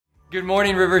Good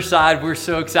morning, Riverside. We're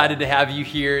so excited to have you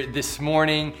here this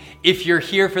morning. If you're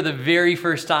here for the very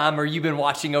first time or you've been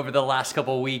watching over the last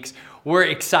couple of weeks, we're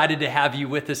excited to have you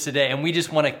with us today, and we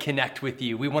just want to connect with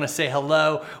you. We want to say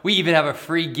hello. We even have a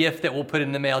free gift that we'll put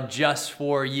in the mail just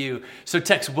for you. So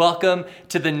text welcome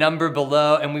to the number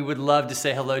below, and we would love to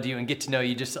say hello to you and get to know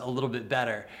you just a little bit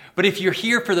better. But if you're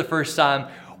here for the first time,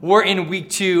 we're in week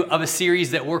 2 of a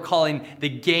series that we're calling The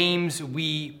Games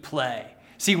We Play.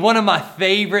 See, one of my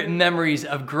favorite memories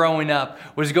of growing up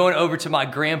was going over to my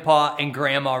grandpa and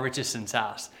grandma Richardson's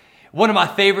house. One of my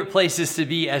favorite places to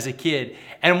be as a kid.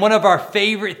 And one of our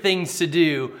favorite things to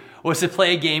do was to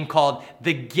play a game called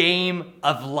The Game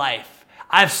of Life.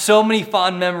 I have so many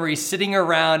fond memories sitting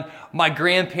around my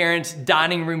grandparents'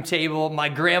 dining room table. My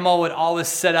grandma would always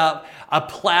set up a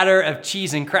platter of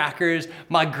cheese and crackers.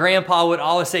 My grandpa would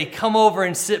always say, "Come over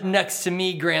and sit next to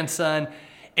me, grandson."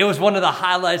 It was one of the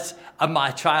highlights of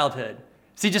my childhood.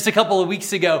 See, just a couple of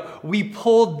weeks ago, we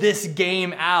pulled this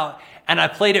game out and I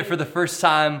played it for the first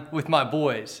time with my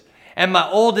boys. And my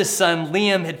oldest son,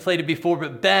 Liam, had played it before,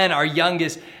 but Ben, our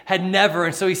youngest, had never.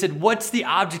 And so he said, "What's the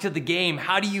object of the game?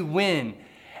 How do you win?"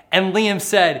 And Liam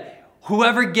said,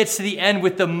 "Whoever gets to the end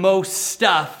with the most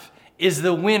stuff is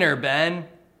the winner, Ben."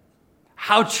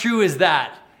 How true is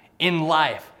that in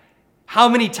life? How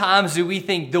many times do we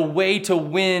think the way to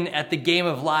win at the game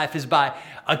of life is by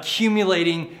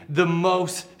accumulating the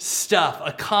most stuff,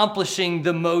 accomplishing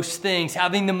the most things,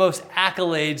 having the most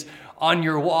accolades on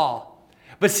your wall?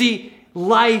 But see,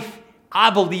 life,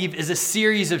 I believe, is a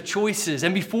series of choices.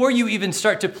 And before you even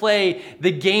start to play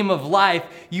the game of life,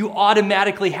 you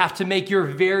automatically have to make your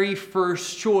very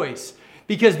first choice.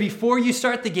 Because before you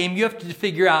start the game, you have to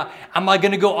figure out, am I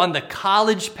going to go on the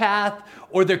college path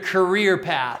or the career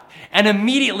path? And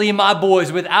immediately my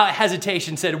boys, without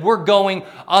hesitation, said, "We're going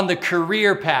on the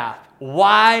career path."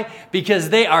 Why? Because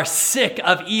they are sick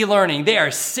of e-learning. They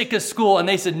are sick of school. And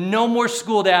they said, "No more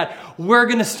school, Dad. We're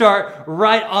going to start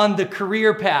right on the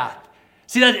career path."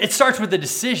 See, that it starts with a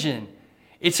decision.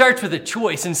 It starts with a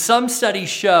choice. And some studies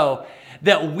show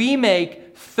that we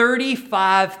make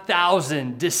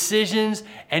 35,000 decisions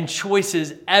and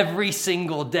choices every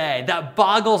single day. That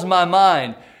boggles my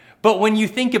mind. But when you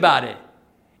think about it,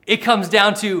 it comes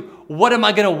down to, what am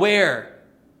I going to wear?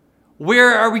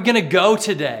 Where are we going to go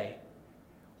today?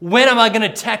 When am I going to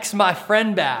text my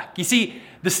friend back? You see,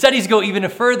 the studies go even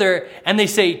further and they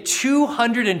say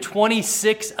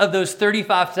 226 of those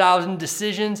 35,000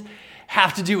 decisions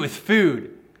have to do with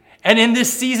food. And in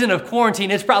this season of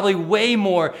quarantine, it's probably way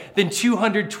more than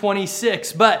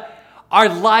 226. But our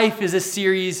life is a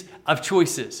series of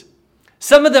choices.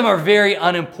 Some of them are very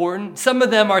unimportant. Some of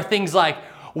them are things like,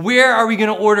 where are we going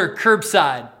to order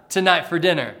curbside tonight for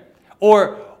dinner?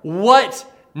 Or what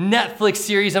Netflix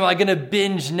series am I going to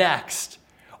binge next?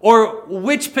 Or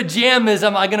which pajamas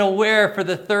am I going to wear for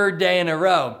the 3rd day in a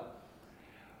row?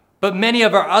 But many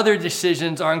of our other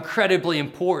decisions are incredibly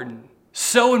important.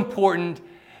 So important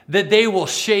that they will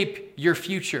shape your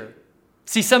future.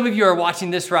 See, some of you are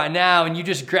watching this right now and you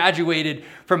just graduated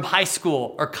from high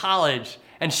school or college,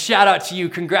 and shout out to you,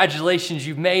 congratulations,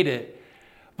 you've made it.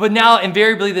 But now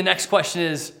invariably the next question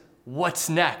is, what's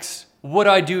next? What do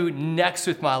I do next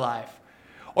with my life?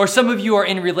 Or some of you are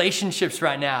in relationships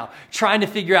right now trying to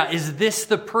figure out, is this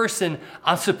the person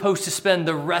I'm supposed to spend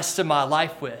the rest of my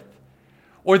life with?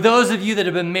 Or those of you that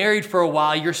have been married for a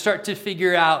while, you're starting to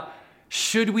figure out,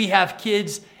 should we have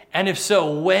kids? And if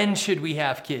so, when should we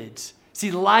have kids? See,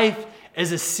 life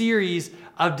is a series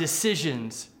of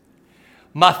decisions.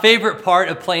 My favorite part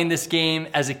of playing this game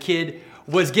as a kid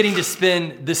was getting to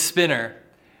spin the spinner.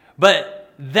 But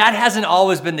that hasn't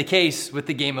always been the case with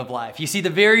the game of life. You see, the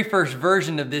very first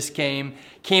version of this game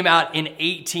came out in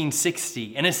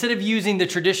 1860. And instead of using the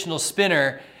traditional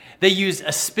spinner, they used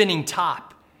a spinning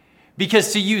top.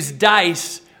 Because to use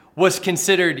dice was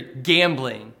considered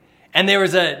gambling. And there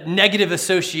was a negative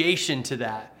association to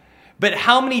that. But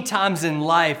how many times in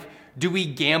life do we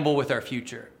gamble with our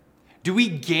future? Do we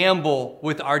gamble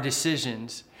with our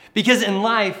decisions? Because in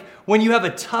life, when you have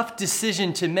a tough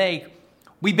decision to make,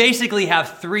 we basically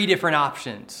have 3 different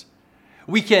options.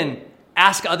 We can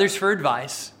ask others for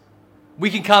advice,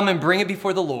 we can come and bring it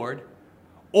before the Lord,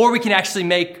 or we can actually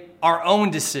make our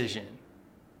own decision.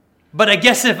 But I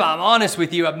guess if I'm honest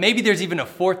with you, maybe there's even a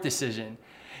 4th decision.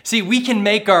 See, we can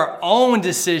make our own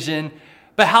decision,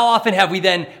 but how often have we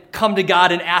then come to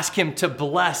God and asked Him to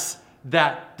bless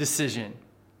that decision?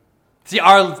 See,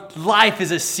 our life is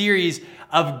a series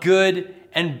of good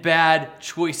and bad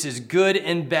choices, good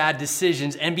and bad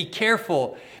decisions. And be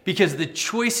careful, because the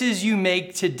choices you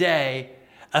make today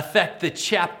affect the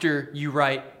chapter you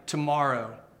write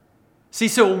tomorrow. See,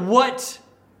 so what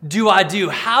do I do?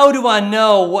 How do I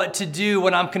know what to do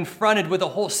when I'm confronted with a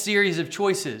whole series of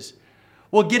choices?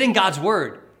 Well, get in God's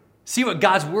word. See what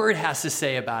God's word has to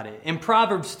say about it. In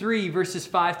Proverbs 3, verses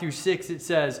 5 through 6, it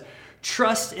says,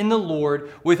 "Trust in the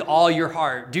Lord with all your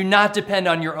heart. Do not depend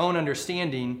on your own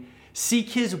understanding. Seek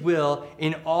his will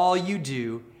in all you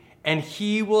do, and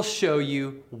he will show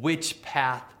you which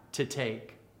path to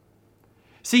take."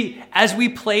 See, as we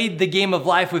played the game of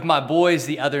life with my boys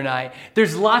the other night,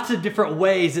 there's lots of different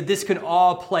ways that this can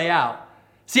all play out.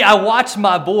 See, I watched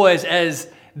my boys as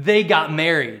they got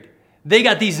married. They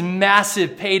got these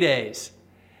massive paydays.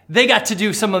 They got to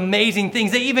do some amazing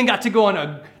things. They even got to go on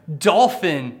a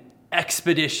dolphin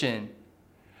expedition.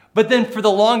 But then for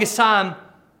the longest time,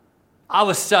 I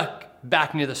was stuck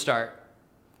back near the start,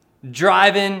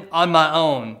 driving on my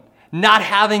own, not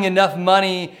having enough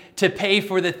money to pay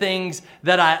for the things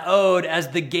that I owed as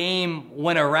the game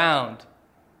went around.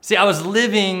 See, I was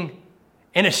living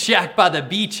in a shack by the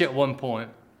beach at one point.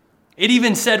 It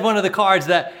even said one of the cards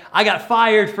that I got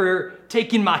fired for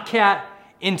taking my cat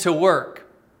into work.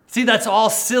 See, that's all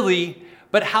silly,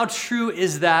 but how true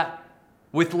is that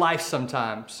with life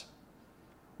sometimes?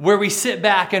 Where we sit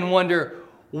back and wonder,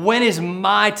 when is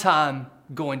my time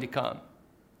going to come?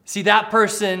 See, that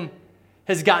person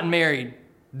has gotten married.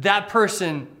 That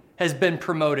person has been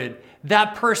promoted.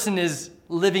 That person is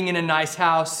living in a nice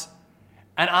house,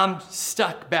 and I'm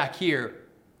stuck back here.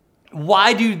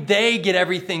 Why do they get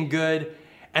everything good,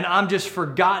 and I'm just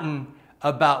forgotten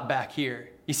about back here?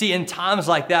 You see, in times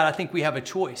like that, I think we have a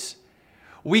choice.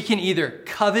 We can either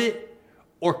covet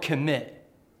or commit.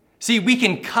 See, we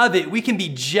can covet, we can be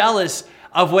jealous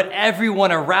of what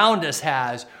everyone around us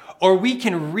has, or we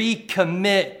can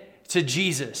recommit to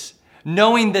Jesus,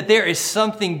 knowing that there is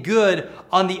something good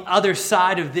on the other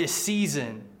side of this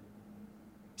season.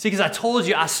 See, because I told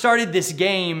you, I started this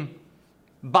game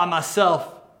by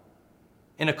myself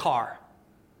in a car.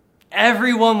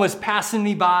 Everyone was passing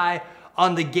me by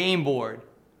on the game board.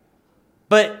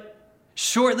 But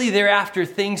shortly thereafter,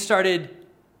 things started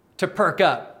to perk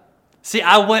up. See,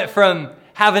 I went from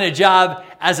having a job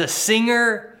as a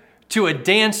singer to a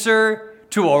dancer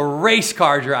to a race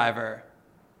car driver.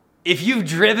 If you've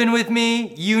driven with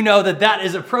me, you know that that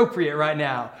is appropriate right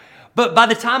now. But by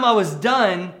the time I was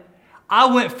done, I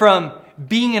went from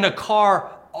being in a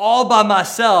car all by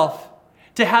myself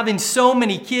to having so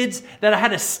many kids that I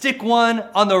had to stick one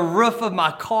on the roof of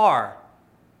my car.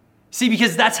 See,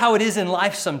 because that's how it is in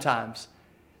life sometimes.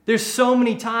 There's so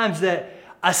many times that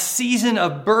a season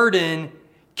of burden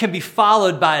can be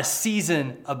followed by a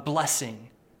season of blessing.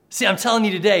 See, I'm telling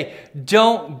you today,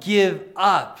 don't give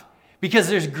up, because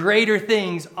there's greater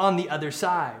things on the other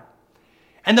side.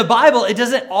 And the Bible, it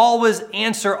doesn't always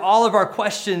answer all of our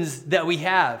questions that we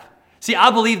have. See,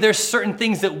 I believe there's certain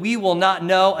things that we will not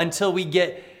know until we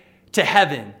get to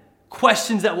heaven.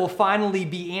 Questions that will finally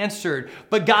be answered.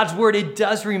 But God's word, it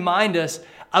does remind us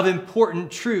of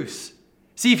important truths.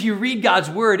 See, if you read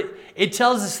God's word, it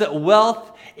tells us that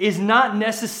wealth is not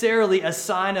necessarily a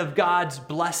sign of God's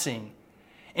blessing.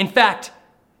 In fact,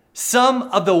 some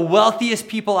of the wealthiest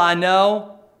people I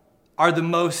know are the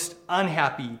most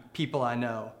unhappy people I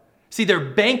know. See, their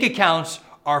bank accounts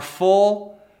are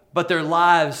full, but their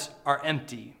lives are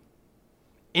empty.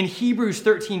 In Hebrews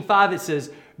 13:5, it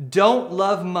says, "Don't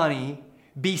love money,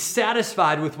 be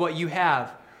satisfied with what you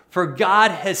have. For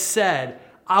God has said,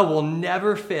 I will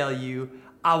never fail you,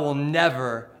 I will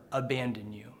never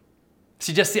abandon you."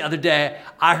 See, just the other day,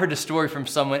 I heard a story from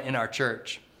someone in our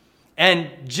church. And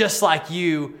just like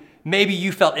you, maybe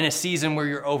you felt in a season where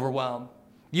you're overwhelmed.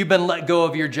 You've been let go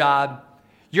of your job,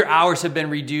 your hours have been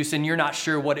reduced, and you're not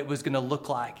sure what it was going to look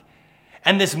like.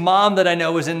 And this mom that I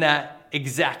know was in that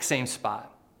exact same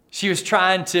spot. She was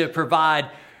trying to provide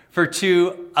for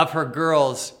two of her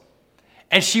girls.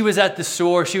 And she was at the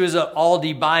store. She was at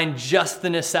Aldi buying just the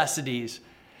necessities.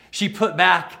 She put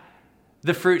back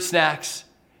the fruit snacks.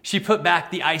 She put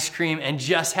back the ice cream and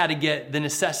just had to get the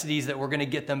necessities that were going to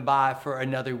get them by for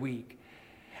another week.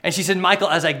 And she said, "Michael,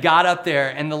 as I got up there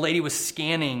and the lady was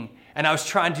scanning and I was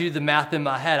trying to do the math in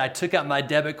my head, I took out my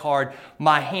debit card,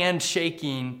 my hand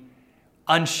shaking,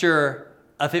 unsure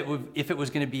of if it was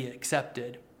going to be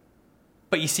accepted."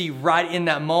 But you see, right in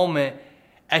that moment,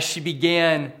 as she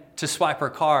began to swipe her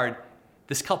card,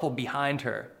 this couple behind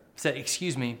her said,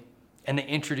 "Excuse me," and they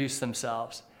introduced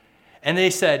themselves. And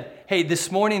they said, "Hey,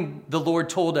 this morning the Lord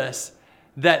told us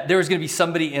that there was going to be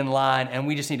somebody in line and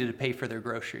we just needed to pay for their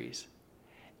groceries."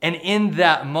 And in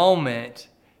that moment,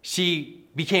 she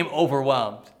became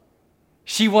overwhelmed.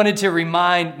 She wanted to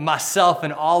remind myself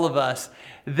and all of us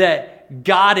that that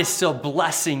God is still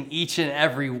blessing each and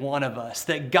every one of us,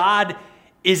 that God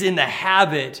is in the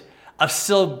habit of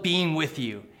still being with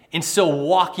you and still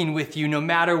walking with you no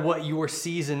matter what your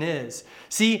season is.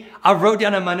 See, I wrote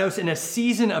down in my notes, in a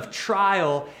season of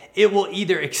trial, it will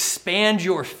either expand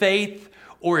your faith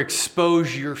or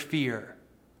expose your fear.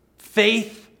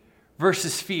 Faith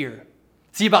versus fear.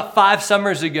 See, about 5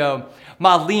 summers ago,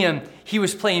 my Liam, he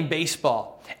was playing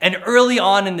baseball. And early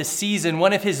on in the season,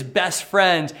 one of his best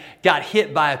friends got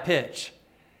hit by a pitch.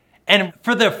 And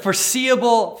for the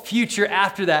foreseeable future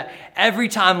after that, every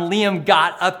time Liam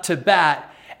got up to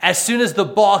bat, as soon as the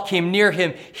ball came near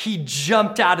him, he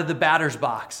jumped out of the batter's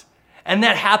box. And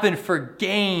that happened for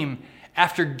game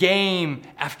after game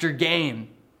after game.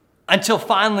 Until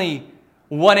finally,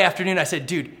 one afternoon, I said,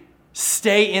 dude,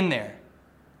 stay in there.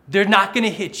 They're not going to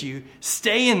hit you.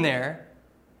 Stay in there.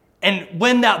 And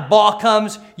when that ball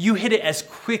comes, you hit it as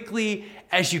quickly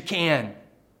as you can,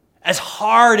 as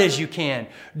hard as you can.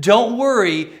 Don't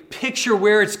worry. Picture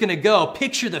where it's going to go.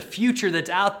 Picture the future that's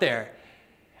out there.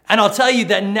 And I'll tell you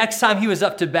that next time he was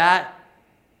up to bat,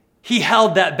 he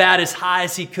held that bat as high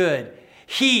as he could.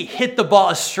 He hit the ball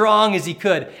as strong as he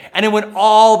could, and it went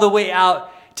all the way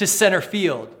out to center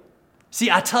field.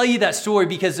 See, I tell you that story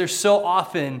because there's so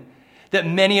often that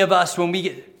many of us, when we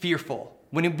get fearful,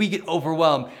 when we get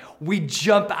overwhelmed, we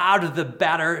jump out of the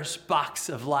batter's box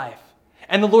of life.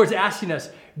 And the Lord's asking us,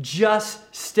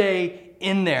 just stay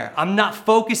in there. I'm not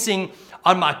focusing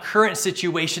on my current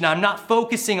situation. I'm not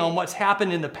focusing on what's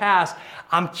happened in the past.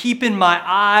 I'm keeping my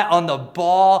eye on the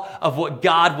ball of what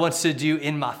God wants to do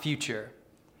in my future.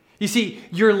 You see,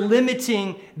 you're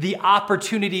limiting the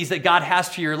opportunities that God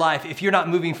has for your life if you're not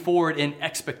moving forward in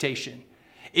expectation,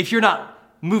 if you're not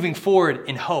moving forward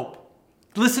in hope.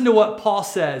 Listen to what Paul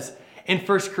says in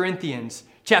 1 Corinthians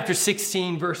chapter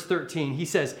 16, verse 13. He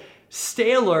says,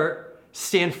 stay alert,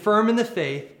 stand firm in the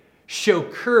faith, show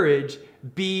courage,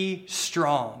 be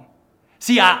strong.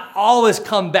 See, I always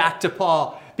come back to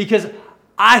Paul because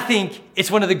I think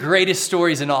it's one of the greatest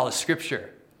stories in all of Scripture.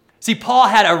 See, Paul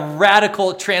had a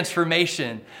radical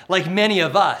transformation like many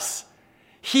of us.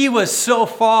 He was so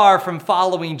far from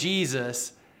following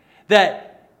Jesus that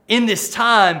in this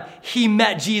time, he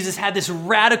met Jesus, had this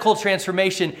radical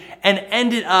transformation, and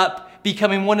ended up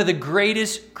becoming one of the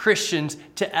greatest Christians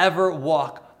to ever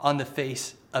walk on the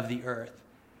face of the earth.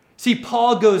 See,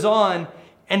 Paul goes on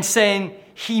and saying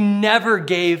he never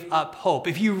gave up hope.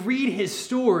 If you read his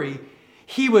story,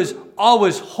 he was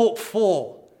always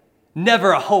hopeful,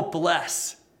 never a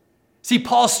hopeless. See,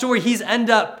 Paul's story, he's ended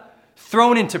up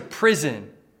thrown into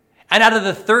prison. And out of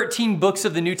the 13 books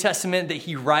of the New Testament that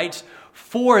he writes,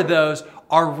 4 of those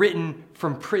are written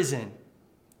from prison.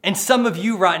 And some of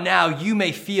you right now, you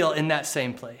may feel in that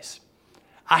same place.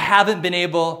 I haven't been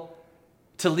able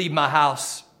to leave my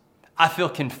house. I feel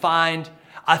confined.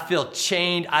 I feel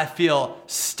chained. I feel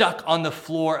stuck on the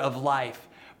floor of life.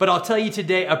 But I'll tell you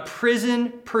today, a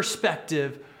prison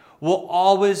perspective will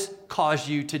always cause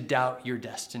you to doubt your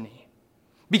destiny.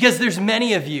 Because there's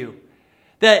many of you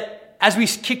that as we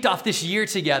kicked off this year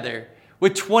together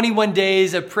with 21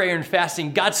 days of prayer and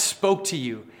fasting, God spoke to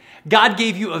you. God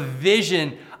gave you a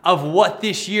vision of what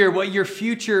this year, what your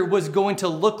future was going to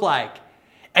look like.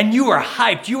 And you were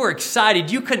hyped. You were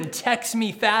excited. You couldn't text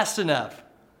me fast enough.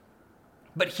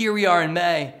 But here we are in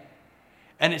May,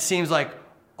 and it seems like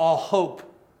all hope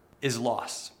is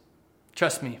lost.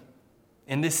 Trust me,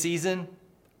 in this season,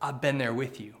 I've been there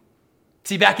with you.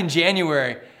 See, back in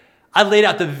January, I laid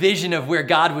out the vision of where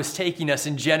God was taking us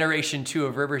in Generation 2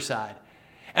 of Riverside.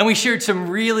 And we shared some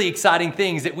really exciting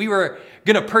things, that we were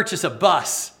going to purchase a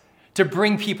bus to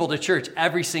bring people to church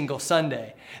every single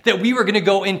Sunday, that we were going to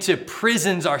go into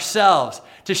prisons ourselves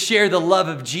to share the love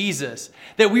of Jesus,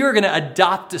 that we were going to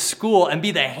adopt a school and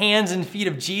be the hands and feet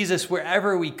of Jesus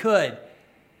wherever we could.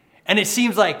 And it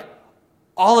seems like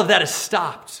all of that has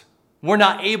stopped. We're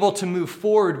not able to move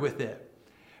forward with it.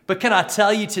 But can I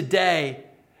tell you today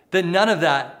that none of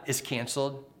that is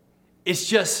canceled? It's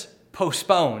just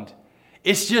postponed.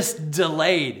 It's just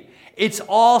delayed. It's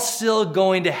all still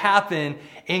going to happen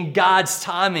in God's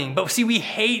timing. But see, we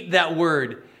hate that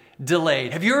word,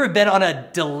 delayed. Have you ever been on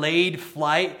a delayed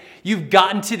flight? You've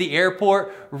gotten to the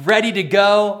airport, ready to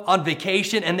go on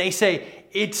vacation, and they say,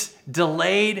 it's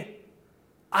delayed.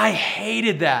 I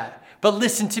hated that. But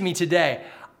listen to me today.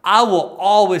 I will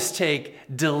always take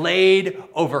delayed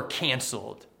over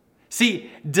canceled.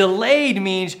 See, delayed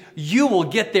means you will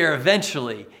get there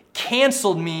eventually.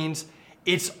 Canceled means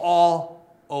it's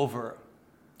all over.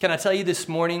 Can I tell you this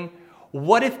morning,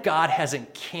 what if God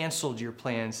hasn't canceled your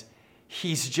plans?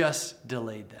 He's just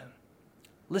delayed them.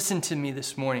 listen to me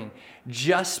this morning.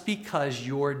 Just because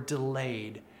you're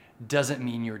delayed doesn't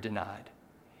mean you're denied.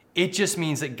 It just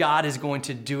means that God is going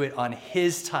to do it on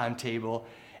his timetable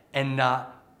and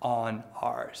not on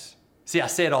ours. See, I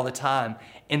say it all the time.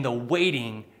 In the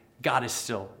waiting, God is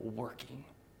still working.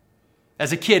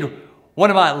 As a kid, one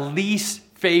of my least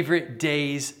favorite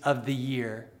days of the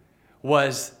year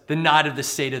was the night of the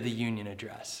State of the Union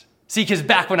address. See, because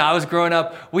back when I was growing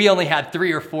up, we only had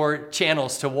 3 or 4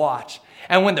 channels to watch.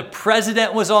 And when the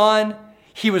president was on,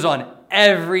 he was on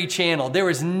every channel. There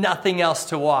was nothing else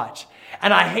to watch.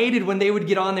 And I hated when they would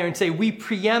get on there and say, we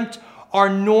preempt our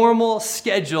normal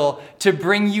schedule to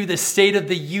bring you the State of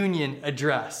the Union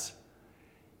address.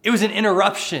 It was an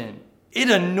interruption. It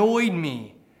annoyed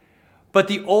me. But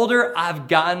the older I've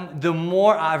gotten, the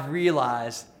more I've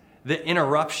realized that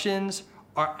interruptions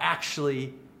are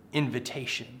actually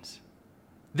invitations.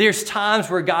 There's times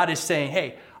where God is saying,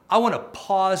 hey, I want to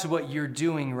pause what you're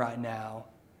doing right now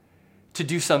to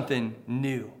do something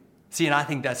new. See, and I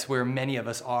think that's where many of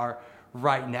us are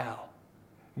right now.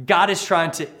 God is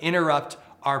trying to interrupt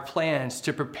our plans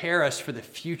to prepare us for the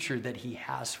future that he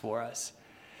has for us.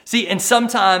 See, and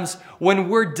sometimes when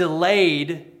we're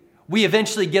delayed, we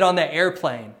eventually get on that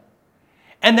airplane.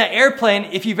 And that airplane,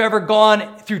 if you've ever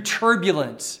gone through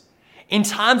turbulence, in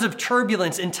times of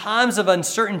turbulence, in times of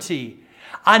uncertainty,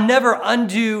 I never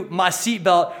undo my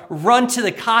seatbelt, run to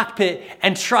the cockpit,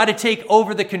 and try to take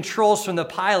over the controls from the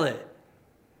pilot.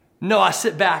 No, I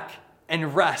sit back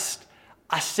and rest.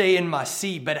 I stay in my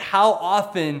seat. But how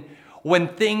often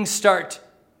when things start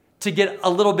to get a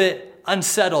little bit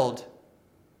unsettled,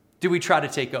 do we try to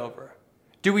take over?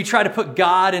 Do we try to put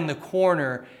God in the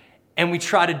corner and we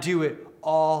try to do it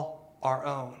all our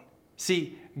own?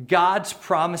 See, God's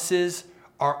promises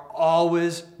are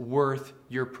always worth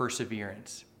your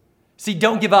perseverance. See,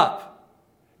 don't give up.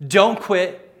 Don't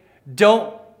quit.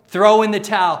 Don't throw in the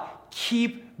towel.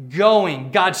 Keep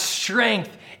going. God's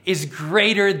strength is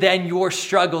greater than your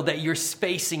struggle that you're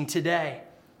facing today.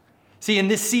 See, in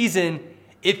this season,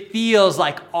 it feels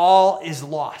like all is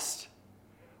lost.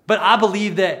 But I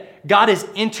believe that God is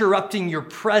interrupting your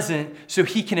present so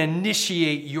he can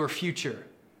initiate your future.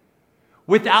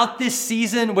 Without this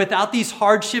season, without these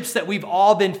hardships that we've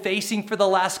all been facing for the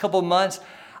last couple months,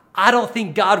 I don't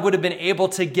think God would have been able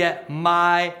to get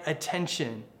my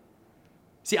attention.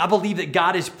 See, I believe that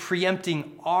God is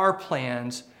preempting our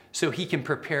plans so he can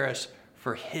prepare us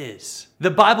for his.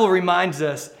 The Bible reminds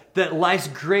us that life's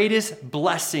greatest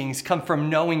blessings come from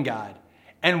knowing God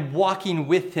and walking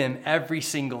with him every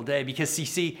single day. Because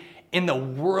see, in the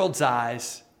world's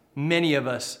eyes, many of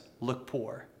us look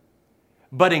poor.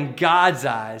 But in God's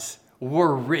eyes,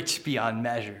 we're rich beyond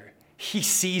measure. He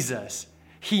sees us.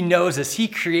 He knows us. He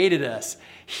created us.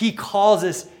 He calls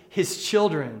us his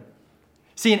children.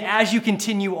 See, and as you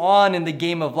continue on in the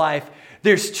game of life,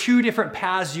 there's 2 different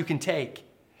paths you can take.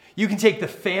 You can take the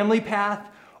family path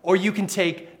or you can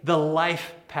take the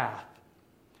life path.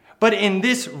 But in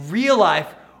this real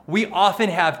life, we often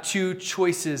have 2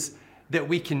 choices that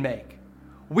we can make.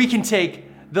 We can take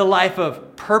the life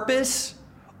of purpose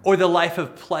or the life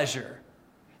of pleasure.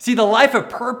 See, the life of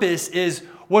purpose is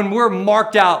when we're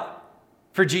marked out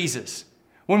for Jesus.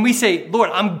 When we say, Lord,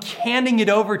 I'm handing it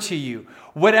over to you.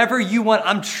 Whatever you want,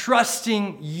 I'm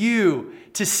trusting you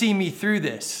to see me through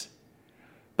this.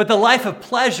 But the life of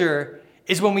pleasure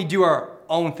is when we do our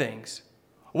own things.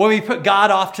 When we put God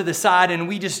off to the side and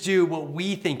we just do what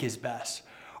we think is best.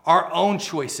 Our own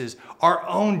choices, our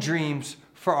own dreams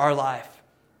for our life.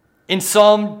 In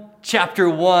Psalm chapter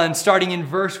 1, starting in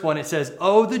verse 1, it says,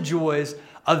 "Oh, the joys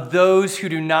of those who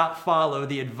do not follow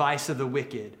the advice of the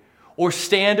wicked, or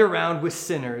stand around with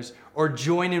sinners, or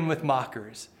join in with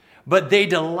mockers. But they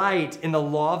delight in the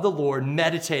law of the Lord,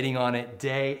 meditating on it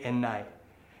day and night.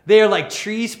 They are like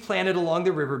trees planted along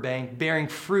the riverbank, bearing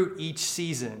fruit each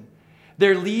season.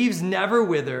 Their leaves never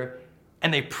wither,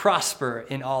 and they prosper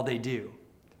in all they do.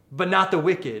 But not the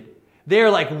wicked. They are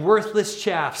like worthless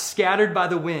chaff scattered by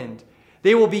the wind.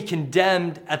 They will be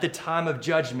condemned at the time of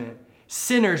judgment.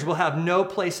 Sinners will have no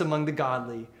place among the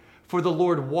godly. For the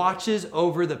Lord watches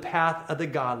over the path of the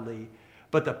godly,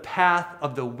 but the path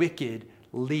of the wicked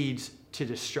leads to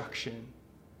destruction."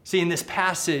 See, in this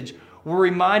passage, we're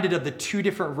reminded of the 2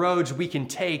 different roads we can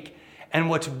take and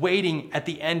what's waiting at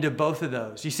the end of both of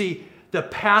those. You see, the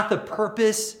path of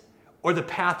purpose or the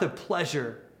path of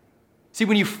pleasure. See,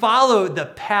 when you follow the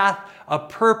path of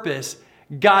purpose,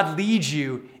 God leads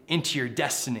you into your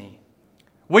destiny.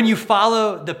 When you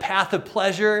follow the path of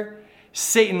pleasure,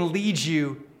 Satan leads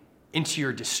you into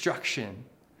your destruction.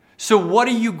 So what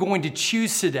are you going to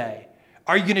choose today?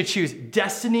 Are you going to choose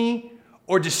destiny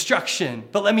or destruction.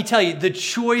 But let me tell you, the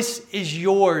choice is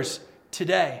yours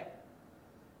today.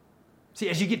 See,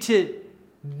 as you get to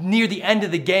near the end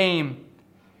of the game,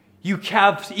 you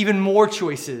have even more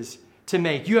choices to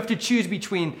make. You have to choose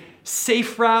between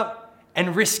safe route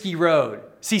and risky road.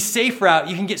 See, safe route,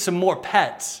 you can get some more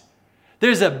pets.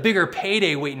 There's a bigger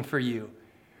payday waiting for you.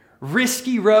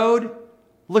 Risky road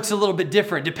looks a little bit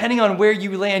different. Depending on where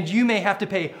you land, you may have to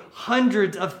pay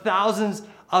hundreds of thousands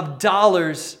of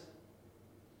dollars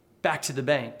back to the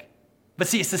bank. But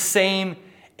see, it's the same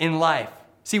in life.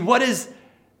 See, what does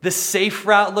the safe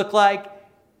route look like?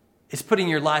 It's putting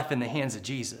your life in the hands of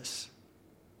Jesus.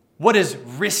 What does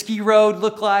risky road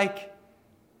look like?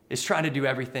 It's trying to do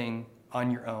everything on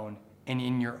your own and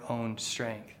in your own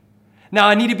strength. Now,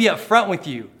 I need to be upfront with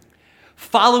you.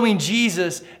 Following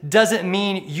Jesus doesn't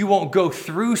mean you won't go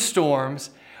through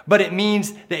storms, but it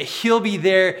means that he'll be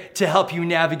there to help you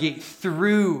navigate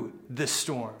through the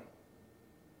storm.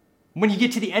 When you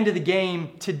get to the end of the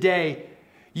game today,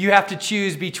 you have to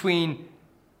choose between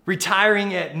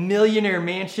retiring at Millionaire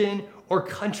Mansion or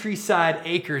Countryside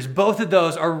Acres. Both of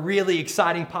those are really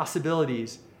exciting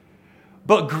possibilities.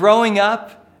 But growing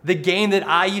up, the game that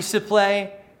I used to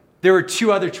play, there were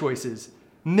two other choices: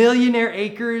 Millionaire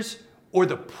Acres or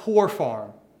the Poor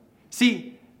Farm.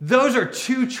 See, those are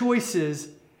two choices,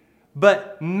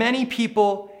 but many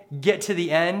people get to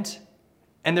the end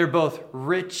and they're both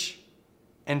rich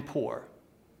and poor.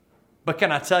 But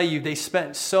can I tell you, they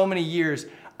spent so many years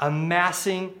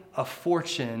amassing a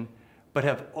fortune, but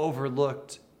have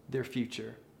overlooked their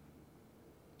future.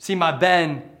 See, my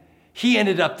Ben, he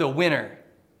ended up the winner.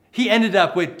 He ended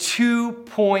up with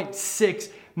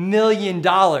 $2.6 million,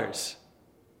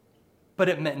 but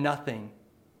it meant nothing.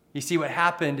 You see, what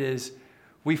happened is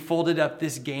we folded up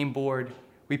this game board.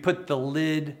 We put the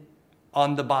lid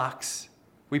on the box.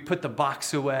 We put the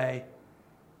box away.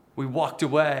 We walked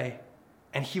away,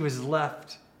 and he was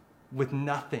left with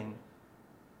nothing.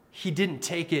 He didn't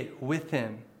take it with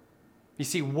him. You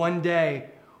see, one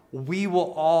day we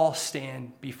will all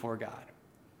stand before God,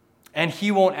 and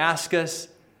he won't ask us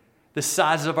the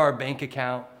size of our bank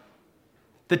account,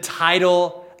 the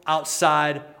title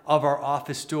outside of our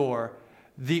office door.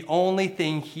 The only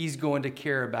thing he's going to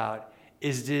care about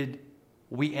is, did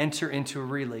we enter into a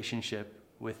relationship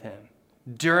with him?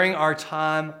 During our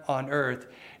time on earth,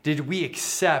 did we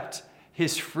accept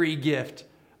his free gift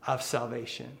of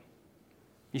salvation?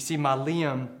 You see, my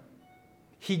Liam,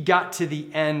 he got to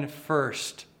the end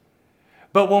first.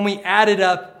 But when we added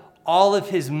up all of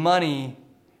his money,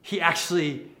 he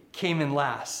actually came in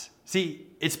last. See,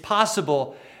 it's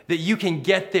possible that you can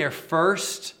get there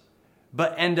first,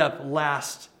 but end up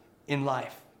last in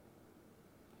life.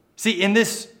 See, in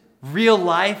this real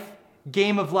life,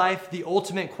 game of life, the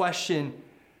ultimate question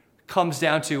comes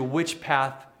down to, which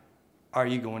path are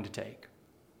you going to take?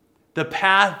 The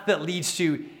path that leads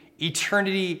to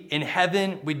eternity in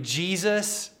heaven with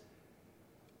Jesus,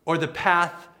 or the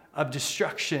path of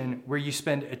destruction where you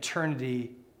spend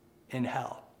eternity in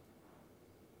hell?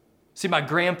 See, my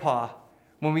grandpa,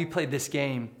 when we played this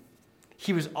game,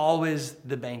 he was always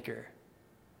the banker.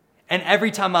 And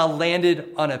every time I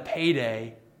landed on a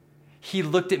payday, he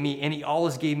looked at me and he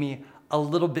always gave me a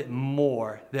little bit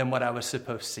more than what I was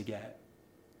supposed to get.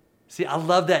 See, I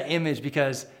love that image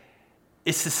because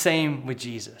it's the same with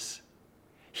Jesus.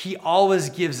 He always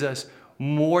gives us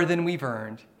more than we've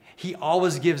earned. He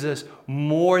always gives us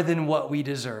more than what we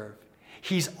deserve.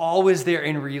 He's always there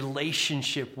in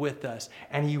relationship with us,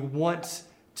 and he wants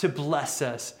to bless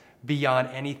us beyond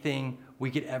anything we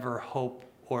could ever hope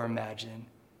or imagine.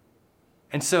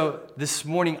 And so this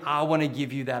morning, I want to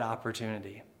give you that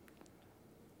opportunity.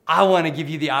 I want to give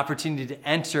you the opportunity to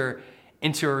enter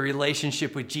into a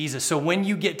relationship with Jesus. So when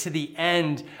you get to the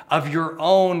end of your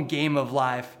own game of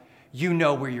life, you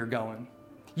know where you're going.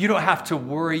 You don't have to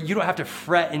worry. You don't have to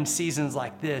fret in seasons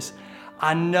like this.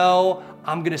 I know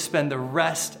I'm going to spend the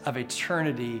rest of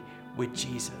eternity with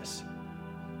Jesus.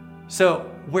 So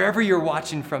wherever you're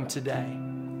watching from today,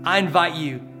 I invite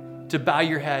you to bow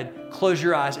your head, close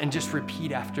your eyes, and just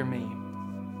repeat after me.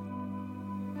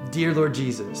 Dear Lord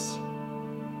Jesus,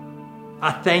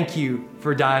 I thank you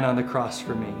for dying on the cross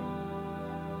for me.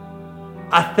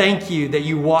 I thank you that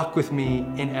you walk with me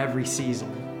in every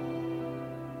season.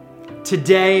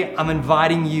 Today, I'm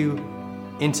inviting you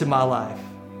into my life.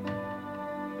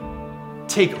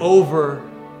 Take over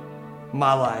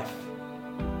my life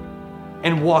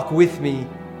and walk with me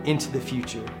into the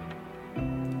future.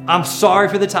 I'm sorry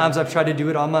for the times I've tried to do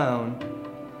it on my own.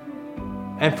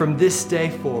 And from this day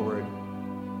forward,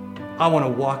 I want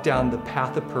to walk down the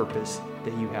path of purpose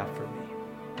that you have for me.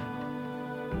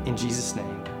 In Jesus'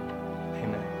 name,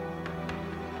 amen.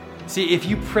 See, if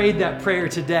you prayed that prayer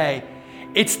today,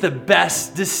 it's the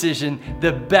best decision,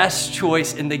 the best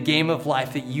choice in the game of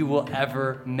life that you will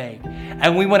ever make.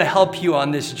 And we want to help you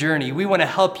on this journey. We want to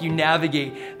help you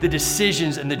navigate the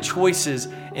decisions and the choices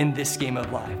in this game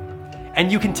of life. And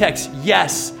you can text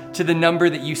yes to the number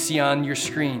that you see on your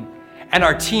screen. And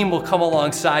our team will come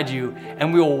alongside you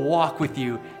and we will walk with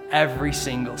you every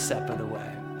single step of the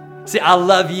way. See, I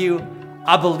love you,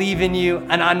 I believe in you,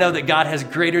 and I know that God has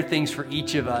greater things for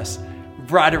each of us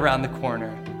right around the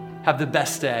corner. Have the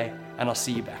best day, and I'll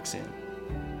see you back soon.